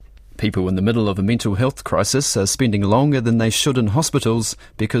People in the middle of a mental health crisis are spending longer than they should in hospitals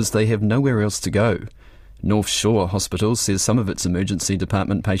because they have nowhere else to go. North Shore Hospital says some of its emergency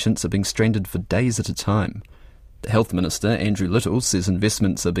department patients are being stranded for days at a time. The Health Minister, Andrew Little, says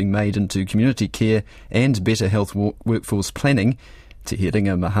investments are being made into community care and better health workforce planning. Te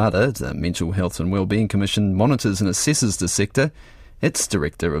Herenga Mahara, the Mental Health and Wellbeing Commission, monitors and assesses the sector. Its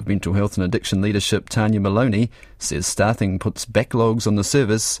Director of Mental Health and Addiction Leadership, Tanya Maloney, says staffing puts backlogs on the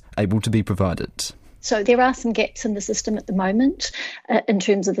service able to be provided. So there are some gaps in the system at the moment in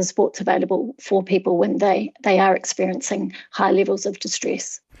terms of the supports available for people when they are experiencing high levels of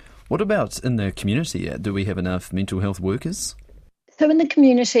distress. What about in the community? Do we have enough mental health workers? So in the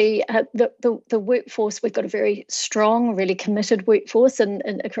community, the workforce, we've got a very strong, really committed workforce and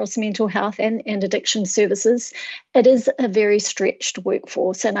across mental health and addiction services. It is a very stretched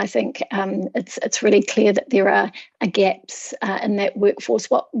workforce, and I think it's really clear that there are gaps in that workforce.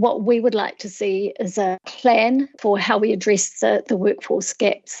 What we would like to see is a plan for how we address the workforce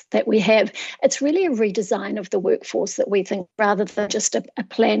gaps that we have. It's really a redesign of the workforce that we think, rather than just a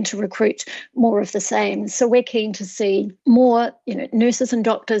plan to recruit more of the same. So we're keen to see more, nurses and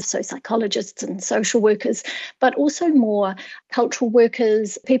doctors, so psychologists and social workers, but also more cultural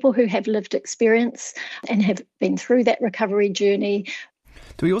workers, people who have lived experience and have been through that recovery journey.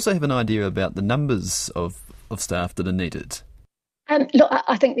 Do we also have an idea about the numbers of staff that are needed? Look,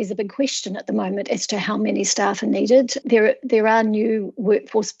 I think there's a big question at the moment as to how many staff are needed. There are new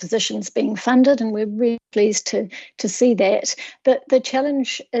workforce positions being funded, and we're really pleased to see that. But the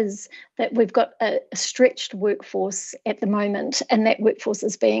challenge is that we've got a stretched workforce at the moment, and that workforce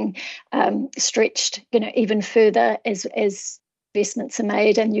is being stretched, even further as investments are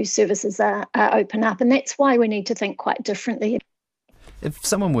made and new services are open up. And that's why we need to think quite differently. If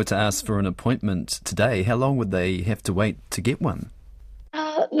someone were to ask for an appointment today, how long would they have to wait to get one?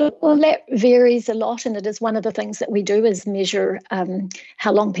 Well, that varies a lot, and it is one of the things that we do is measure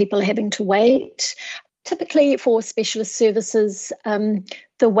how long people are having to wait. Typically for specialist services,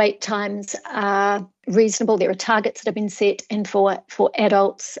 the wait times are reasonable. There are targets that have been set, and for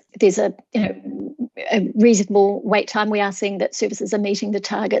adults, there's a reasonable wait time. We are seeing that services are meeting the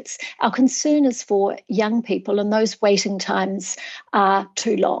targets. Our concern is for young people, and those waiting times are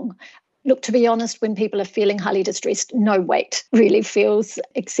too long. Look, to be honest, when people are feeling highly distressed, no wait really feels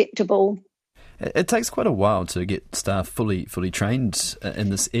acceptable. It takes quite a while to get staff fully trained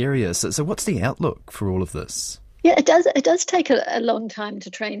in this area. So what's the outlook for all of this? Yeah, it does. It does take a long time to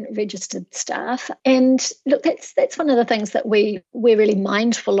train registered staff, and look, that's one of the things that we're really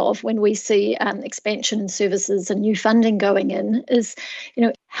mindful of when we see expansion in services and new funding going in. Is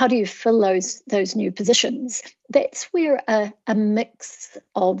how do you fill those new positions? That's where a mix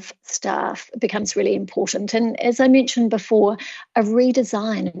of staff becomes really important. And as I mentioned before, a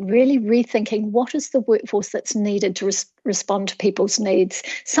redesign and really rethinking what is the workforce that's needed to respond to people's needs.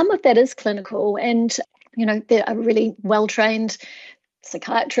 Some of that is clinical, and there are really well-trained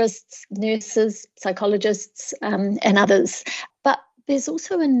psychiatrists, nurses, psychologists, and others. But there's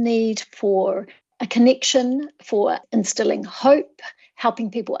also a need for a connection, for instilling hope,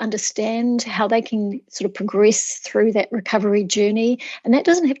 helping people understand how they can sort of progress through that recovery journey. And that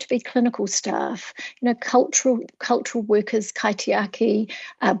doesn't have to be clinical staff. Cultural workers, kaitiaki,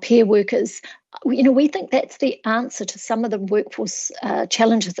 peer workers. We think that's the answer to some of the workforce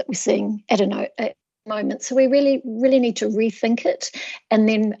challenges that we're seeing at a moment. So we really need to rethink it and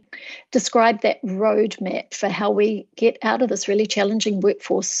then describe that roadmap for how we get out of this really challenging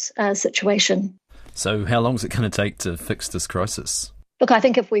workforce situation. So how long is it going to take to fix this crisis? Look, I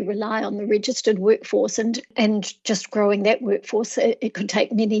think if we rely on the registered workforce and just growing that workforce, it could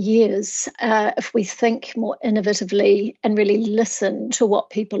take many years. If we think more innovatively and really listen to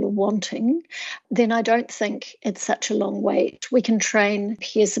what people are wanting, then I don't think it's such a long wait. We can train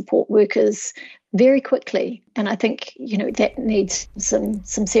peer support workers very quickly, and I think that needs some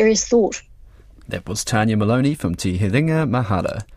serious thought. That was Tanya Maloney from Te Herenga Mahara.